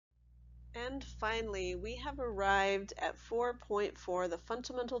And finally, we have arrived at 4.4, the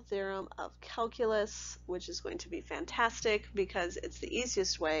fundamental theorem of calculus, which is going to be fantastic because it's the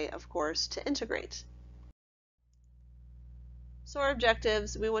easiest way, of course, to integrate. So our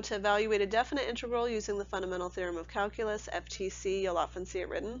objectives, we want to evaluate a definite integral using the fundamental theorem of calculus, FTC, you'll often see it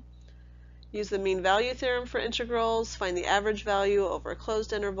written. Use the mean value theorem for integrals, find the average value over a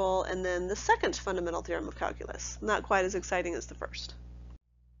closed interval, and then the second fundamental theorem of calculus. Not quite as exciting as the first.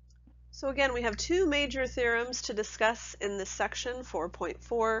 So again, we have two major theorems to discuss in this section,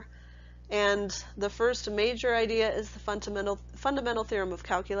 4.4, and the first major idea is the fundamental theorem of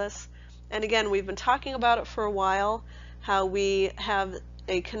calculus. And again, we've been talking about it for a while, how we have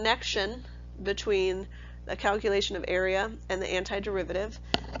a connection between the calculation of area and the antiderivative,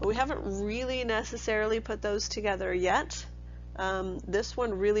 but we haven't really necessarily put those together yet. This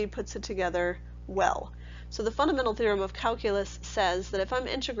one really puts it together well. So the fundamental theorem of calculus says that if I'm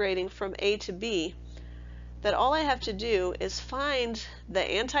integrating from a to b, that all I have to do is find the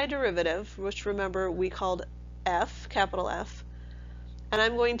antiderivative, which remember we called f, capital F, and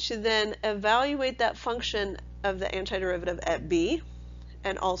I'm going to then evaluate that function of the antiderivative at b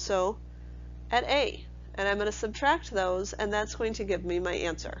and also at a. And I'm going to subtract those, and that's going to give me my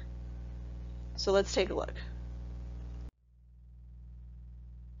answer. So let's take a look.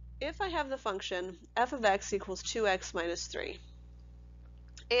 If I have the function f of x equals 2x minus 3,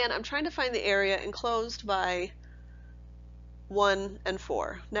 and I'm trying to find the area enclosed by 1 and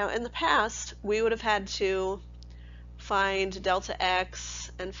 4. Now in the past, we would have had to find delta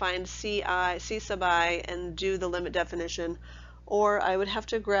x and find c sub I and do the limit definition, or I would have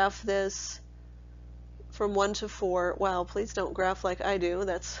to graph this from 1 to 4. Wow, please don't graph like I do.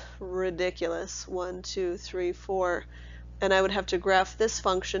 That's ridiculous. 1, 2, 3, 4. And I would have to graph this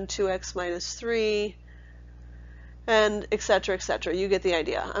function, 2x minus 3, and etc., etc. You get the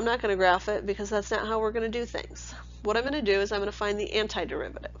idea. I'm not going to graph it because that's not how we're going to do things. What I'm going to do is I'm going to find the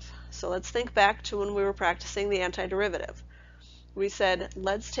antiderivative. So let's think back to when we were practicing the antiderivative. We said,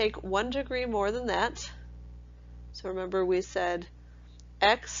 let's take 1 degree more than that. So remember we said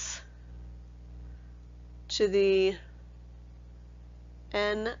x to the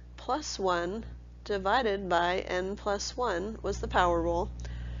n plus 1 divided by n plus 1 was the power rule.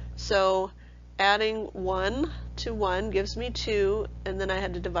 So adding 1 to 1 gives me 2, and then I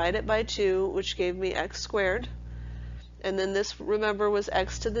had to divide it by 2, which gave me x squared. And then this, remember, was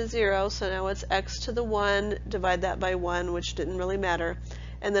x to the 0, so now it's x to the 1, divide that by 1, which didn't really matter,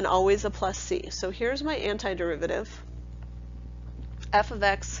 and then always a plus c. So here's my antiderivative. F of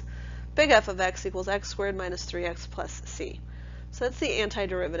x, big F of x equals x squared minus 3x plus c. So that's the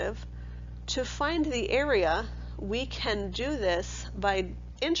antiderivative. To find the area, we can do this by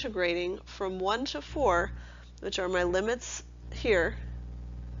integrating from 1 to 4, which are my limits here,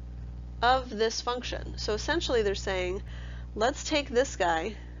 of this function. So essentially they're saying, let's take this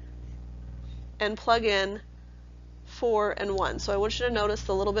guy and plug in 4 and 1. So I want you to notice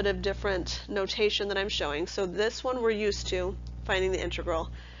the little bit of different notation that I'm showing. So this one we're used to, finding the integral.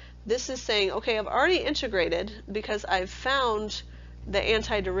 This is saying, okay, I've already integrated because I've found the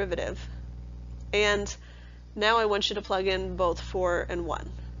antiderivative. And now I want you to plug in both 4 and 1.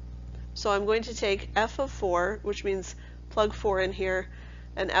 So I'm going to take f of 4, which means plug 4 in here,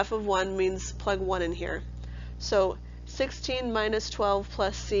 and f of 1 means plug 1 in here. So 16 minus 12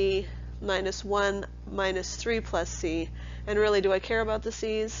 plus c minus 1 minus 3 plus c. And really, do I care about the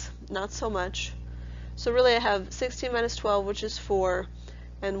c's? Not so much. So really I have 16 minus 12, which is 4,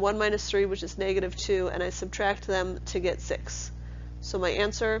 and 1 minus 3, which is negative 2, and I subtract them to get 6. So my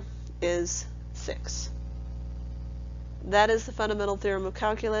answer is 6. That is the fundamental theorem of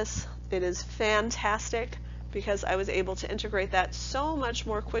calculus. It is fantastic because I was able to integrate that so much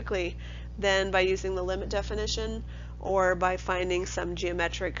more quickly than by using the limit definition or by finding some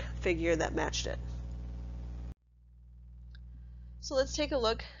geometric figure that matched it. So let's take a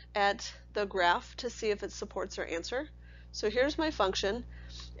look at the graph to see if it supports our answer. So here's my function,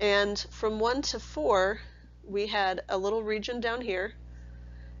 and from 1 to 4 we had a little region down here,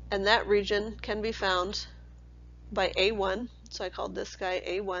 and that region can be found by A1, so I called this guy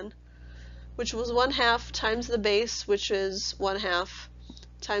A1, which was 1/2 times the base, which is 1/2,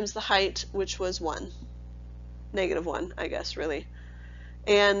 times the height, which was 1. Negative 1, I guess, really.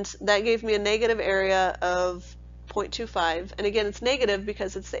 And that gave me a negative area of 0.25. And again, it's negative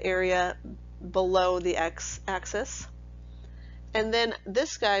because it's the area below the x-axis. And then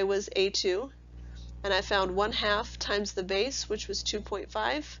this guy was A2, and I found 1/2 times the base, which was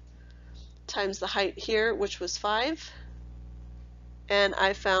 2.5, times the height here, which was 5, and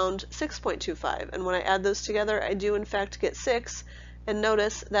I found 6.25. And when I add those together, I do in fact get 6, And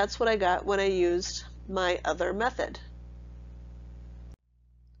notice that's what I got when I used my other method.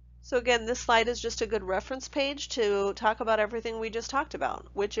 So again, this slide is just a good reference page to talk about everything we just talked about,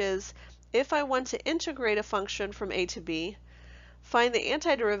 which is if I want to integrate a function from a to b, find the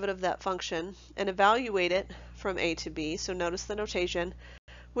antiderivative of that function and evaluate it from a to b. So notice the notation,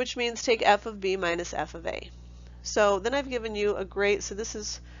 which means take f of b minus f of a. So then I've given you a great, so this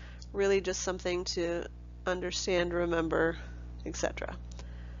is really just something to understand, remember, etc.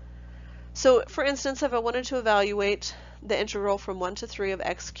 So for instance, if I wanted to evaluate the integral from 1 to 3 of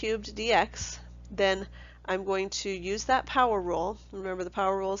x cubed dx, then I'm going to use that power rule. Remember, the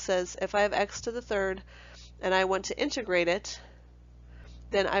power rule says if I have x to the third and I want to integrate it,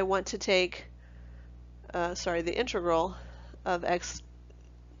 then I want to take, the integral of x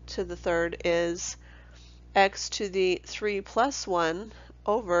to the third is x to the 3 plus 1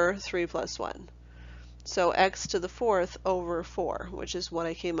 over 3 plus 1. So x to the fourth over 4, which is what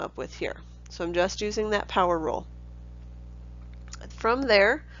I came up with here. So I'm just using that power rule. From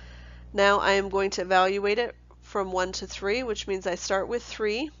there, now I am going to evaluate it from 1 to 3, which means I start with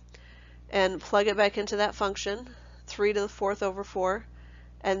 3 and plug it back into that function, 3 to the fourth over 4,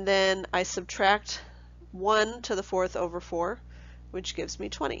 and then I subtract 1 to the fourth over 4, which gives me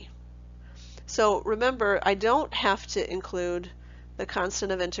 20. So remember, I don't have to include the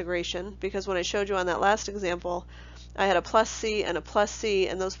constant of integration, because when I showed you on that last example, I had a plus c and a plus c,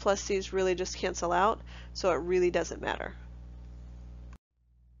 and those plus c's really just cancel out, so it really doesn't matter.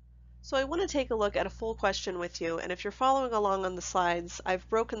 So I want to take a look at a full question with you, and if you're following along on the slides, I've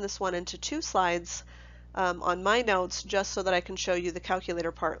broken this one into 2 slides on my notes just so that I can show you the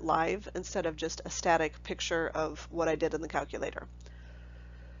calculator part live instead of just a static picture of what I did in the calculator.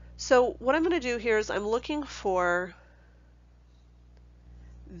 So what I'm going to do here is I'm looking for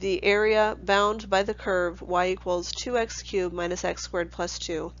the area bound by the curve y equals 2x cubed minus x squared plus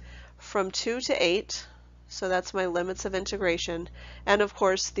 2 from 2 to 8, so that's my limits of integration, and of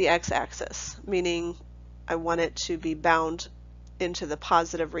course the x-axis, meaning I want it to be bound into the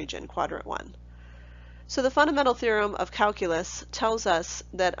positive region, quadrant 1. So the fundamental theorem of calculus tells us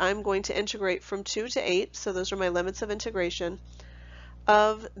that I'm going to integrate from 2 to 8, so those are my limits of integration,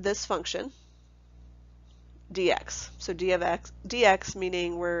 of this function, dx. So d of x, dx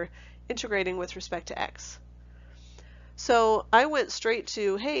meaning we're integrating with respect to x. So I went straight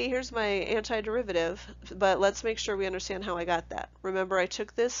to, hey, here's my antiderivative, but let's make sure we understand how I got that. Remember, I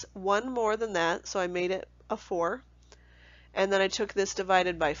took this one more than that, so I made it a 4, and then I took this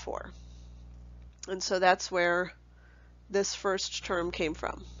divided by 4. And so that's where this first term came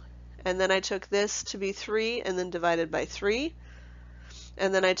from. And then I took this to be 3 and then divided by 3.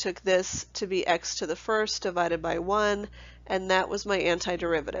 And then I took this to be x to the first divided by 1, and that was my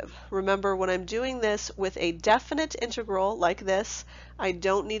antiderivative. Remember, when I'm doing this with a definite integral like this, I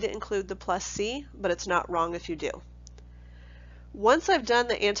don't need to include the plus c, but it's not wrong if you do. Once I've done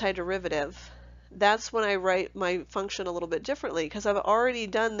the antiderivative, that's when I write my function a little bit differently, because I've already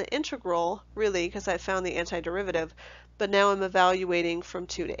done the integral, really, because I found the antiderivative, but now I'm evaluating from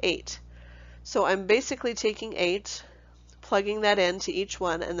 2 to 8. So I'm basically taking 8, plugging that into each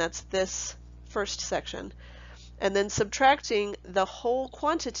one, and that's this first section, and then subtracting the whole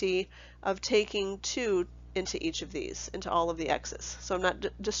quantity of taking 2 into each of these, into all of the x's. So I'm not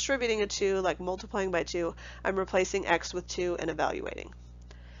distributing a 2, like multiplying by 2, I'm replacing x with 2 and evaluating.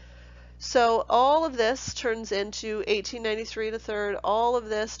 So all of this turns into 1893 and a third, all of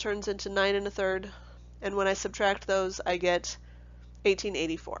this turns into 9 and a third, and when I subtract those I get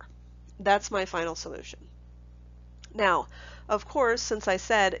 1884. That's my final solution. Now, of course, since I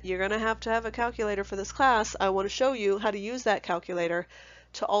said you're going to have a calculator for this class, I want to show you how to use that calculator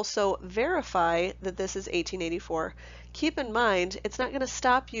to also verify that this is 1884. Keep in mind, it's not going to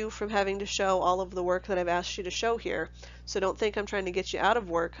stop you from having to show all of the work that I've asked you to show here, so don't think I'm trying to get you out of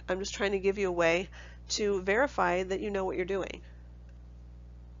work. I'm just trying to give you a way to verify that you know what you're doing.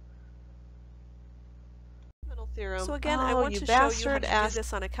 Theorem. So again, I want to show you how to do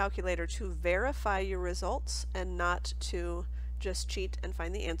this on a calculator to verify your results and not to just cheat and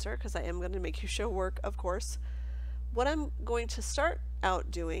find the answer, because I am going to make you show work, of course. What I'm going to start out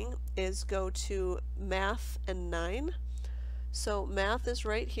doing is go to Math and 9. So Math is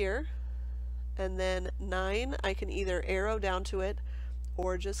right here, and then 9, I can either arrow down to it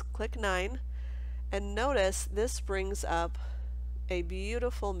or just click 9. And notice this brings up a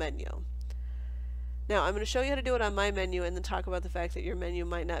beautiful menu. Now I'm going to show you how to do it on my menu and then talk about the fact that your menu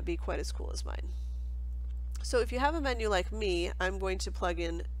might not be quite as cool as mine. So if you have a menu like me, I'm going to plug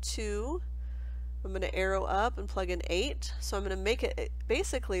in 2, I'm going to arrow up and plug in 8, so I'm going to make it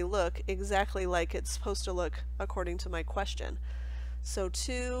basically look exactly like it's supposed to look according to my question. So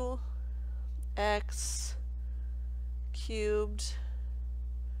 2x cubed,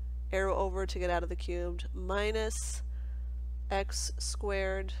 arrow over to get out of the cubed, minus x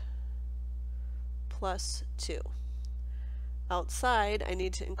squared plus 2. Outside, I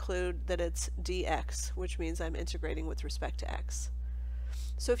need to include that it's dx, which means I'm integrating with respect to x.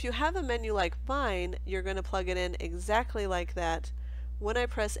 So if you have a menu like mine, you're going to plug it in exactly like that. When I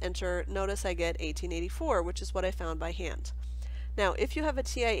press enter, notice I get 1884, which is what I found by hand. Now, if you have a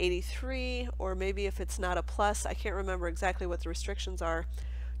TI-83, or maybe if it's not a plus, I can't remember exactly what the restrictions are,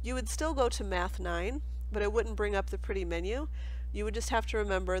 you would still go to Math 9, but it wouldn't bring up the pretty menu. You would just have to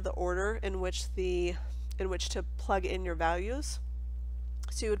remember the order in which to plug in your values.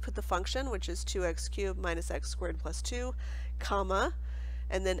 So you would put the function, which is 2x cubed minus x squared plus 2, comma,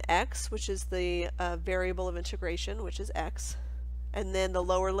 and then x, which is the variable of integration, which is x, and then the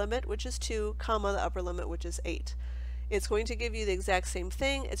lower limit, which is 2, comma, the upper limit, which is 8. It's going to give you the exact same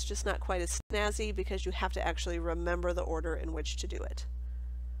thing, it's just not quite as snazzy because you have to actually remember the order in which to do it.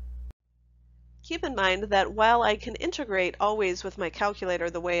 Keep in mind that while I can integrate always with my calculator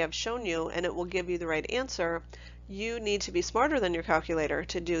the way I've shown you and it will give you the right answer, you need to be smarter than your calculator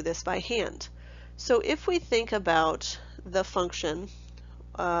to do this by hand. So if we think about the function,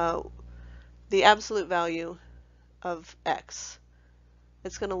 the absolute value of x,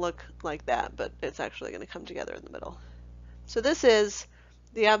 it's going to look like that, but it's actually going to come together in the middle. So this is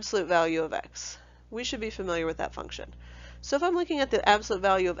the absolute value of x. We should be familiar with that function. So if I'm looking at the absolute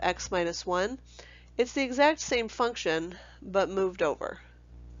value of x minus 1, it's the exact same function, but moved over.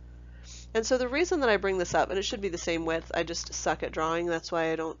 And so the reason that I bring this up, and it should be the same width, I just suck at drawing, that's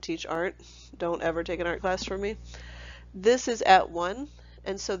why I don't teach art. Don't ever take an art class from me. This is at 1,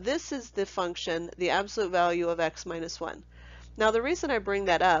 and so this is the function, the absolute value of x minus 1. Now the reason I bring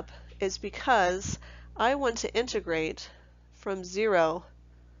that up is because I want to integrate from 0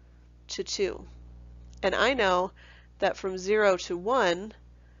 to 2. And I know that from 0 to 1,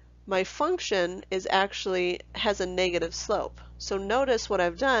 my function is actually has a negative slope. So notice what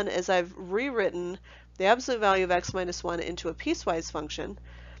I've done is I've rewritten the absolute value of x minus 1 into a piecewise function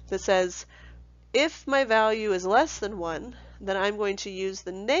that says if my value is less than 1, then I'm going to use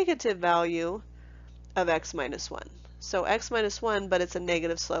the negative value of x minus 1. So x minus 1, but it's a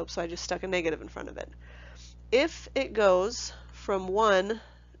negative slope, so I just stuck a negative in front of it. If it goes from 1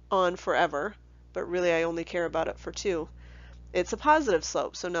 on forever, but really I only care about it for 2, it's a positive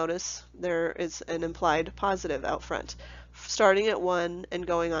slope. So notice there is an implied positive out front, starting at 1 and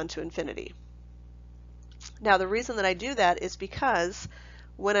going on to infinity. Now the reason that I do that is because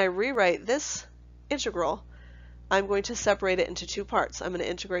when I rewrite this integral, I'm going to separate it into two parts. I'm going to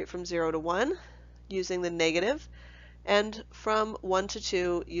integrate from 0 to 1 using the negative, and from 1 to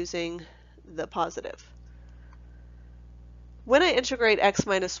 2 using the positive. When I integrate x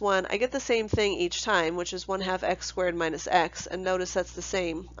minus 1, I get the same thing each time, which is 1/2 x squared minus x, and notice that's the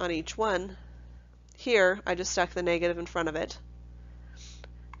same on each one. Here, I just stuck the negative in front of it.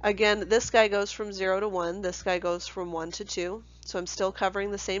 Again, this guy goes from 0 to 1, this guy goes from 1 to 2, so I'm still covering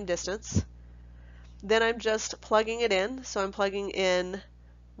the same distance. Then I'm just plugging it in, so I'm plugging in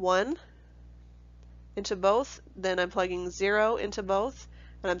 1 into both, then I'm plugging 0 into both,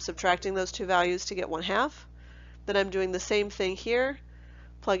 and I'm subtracting those two values to get 1/2. Then I'm doing the same thing here,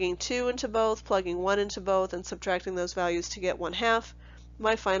 plugging 2 into both, plugging 1 into both, and subtracting those values to get 1/2.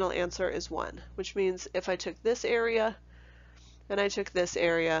 My final answer is 1, which means if I took this area and I took this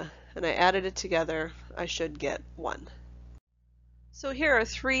area and I added it together, I should get 1. So here are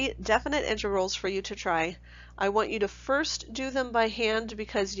 3 definite integrals for you to try. I want you to first do them by hand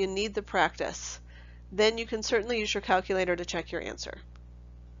because you need the practice. Then you can certainly use your calculator to check your answer.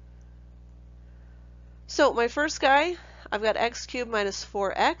 So my first guy, I've got x cubed minus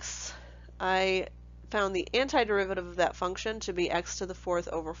 4x. I found the antiderivative of that function to be x to the 4th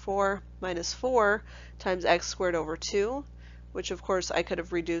over 4 minus 4 times x squared over 2, which of course I could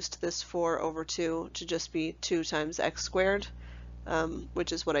have reduced this 4 over 2 to just be 2 times x squared,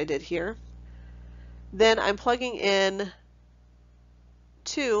 which is what I did here. Then I'm plugging in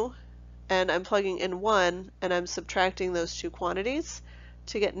 2 and I'm plugging in 1 and I'm subtracting those two quantities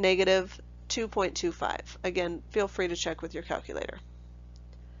to get negative 2.25. Again, feel free to check with your calculator.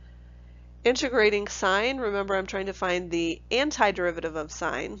 Integrating sine, remember I'm trying to find the antiderivative of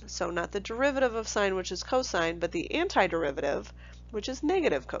sine, so not the derivative of sine, which is cosine, but the antiderivative, which is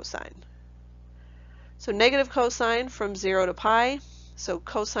negative cosine. So negative cosine from 0 to pi, so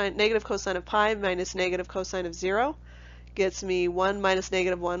cosine, negative cosine of pi minus negative cosine of 0 gets me 1 minus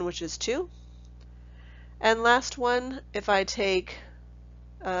negative 1, which is 2. And last one, if I take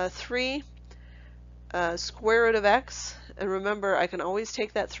 3 square root of x, and remember I can always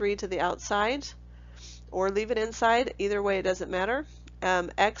take that 3 to the outside or leave it inside. Either way, it doesn't matter.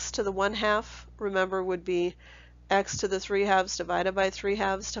 X to the 1/2, remember, would be x to the 3/2 divided by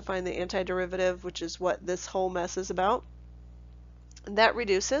 3/2 to find the antiderivative, which is what this whole mess is about. And that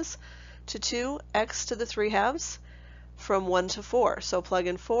reduces to 2x to the 3/2 from 1 to 4. So plug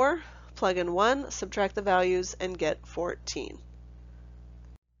in 4, plug in 1, subtract the values, and get 14.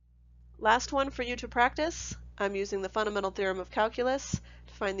 Last one for you to practice. I'm using the fundamental theorem of calculus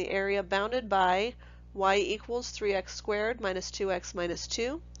to find the area bounded by y equals 3x squared minus 2x minus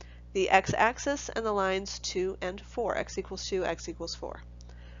 2, the x-axis, and the lines 2 and 4, x equals 2, x equals 4.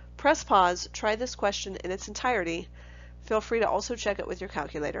 Press pause, try this question in its entirety. Feel free to also check it with your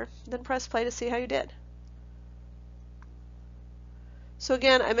calculator, then press play to see how you did. So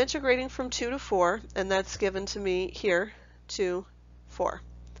again, I'm integrating from 2 to 4, and that's given to me here, 2, 4.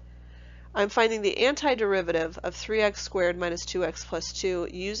 I'm finding the antiderivative of 3x squared minus 2x plus 2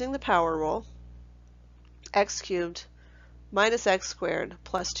 using the power rule, x cubed minus x squared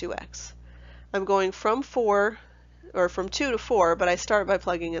plus 2x. I'm going from 4, or from 2 to 4, but I start by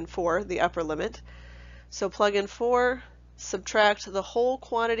plugging in 4, the upper limit. So plug in 4, subtract the whole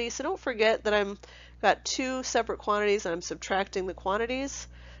quantity. So don't forget that I've got 2 separate quantities and I'm subtracting the quantities.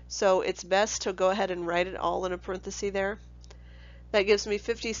 So it's best to go ahead and write it all in a parenthesis there. That gives me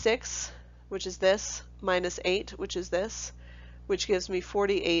 56, which is this, minus 8, which is this, which gives me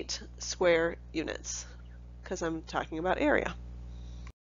 48 square units, because I'm talking about area.